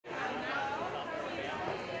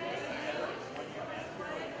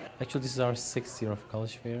Actually, this is our 6th year of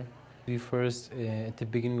college fair. We first, at the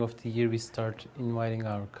beginning of the year, we start inviting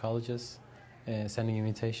our colleges, sending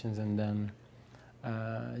invitations, and then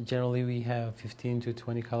generally we have 15 to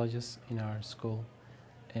 20 colleges in our school.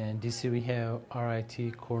 And this year we have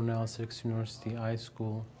RIT, Cornell, Syracuse University,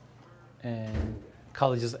 iSchool, and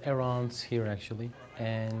colleges around here actually.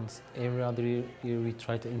 And every other year we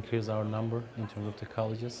try to increase our number in terms of the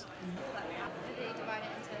colleges.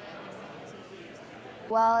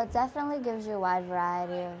 Well, it definitely gives you a wide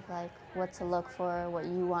variety of like what to look for, what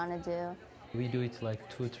you want to do. We do it like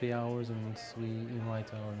 2 or 3 hours, and we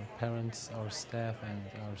invite our parents, our staff, and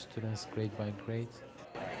our students grade by grade.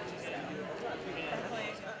 For you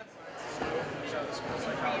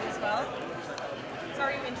as well. So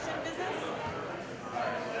are you interested in business?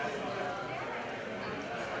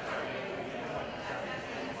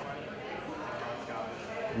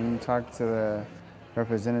 When you talk to the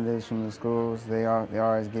representatives from the schools, they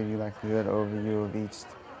always give you like a good overview of each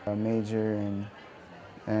major,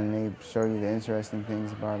 and they show you the interesting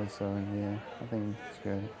things about it. So yeah, I think it's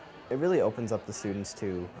good. It really opens up the students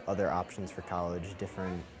to other options for college,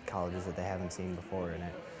 different colleges that they haven't seen before, and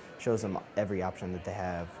it shows them every option that they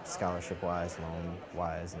have, scholarship-wise,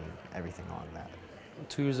 loan-wise, and everything along that.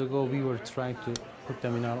 2 years ago, we were trying to put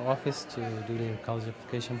them in our office to do their college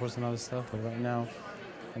application process and other stuff, but right now,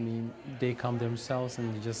 I mean, they come themselves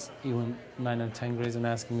and they just even 9 and 10 grades and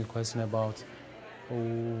asking me a question about, oh,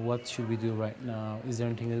 what should we do right now? Is there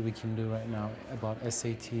anything that we can do right now about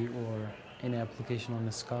SAT or any application on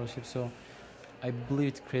the scholarship? So I believe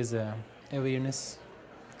it creates awareness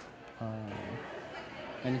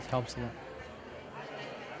and it helps a lot.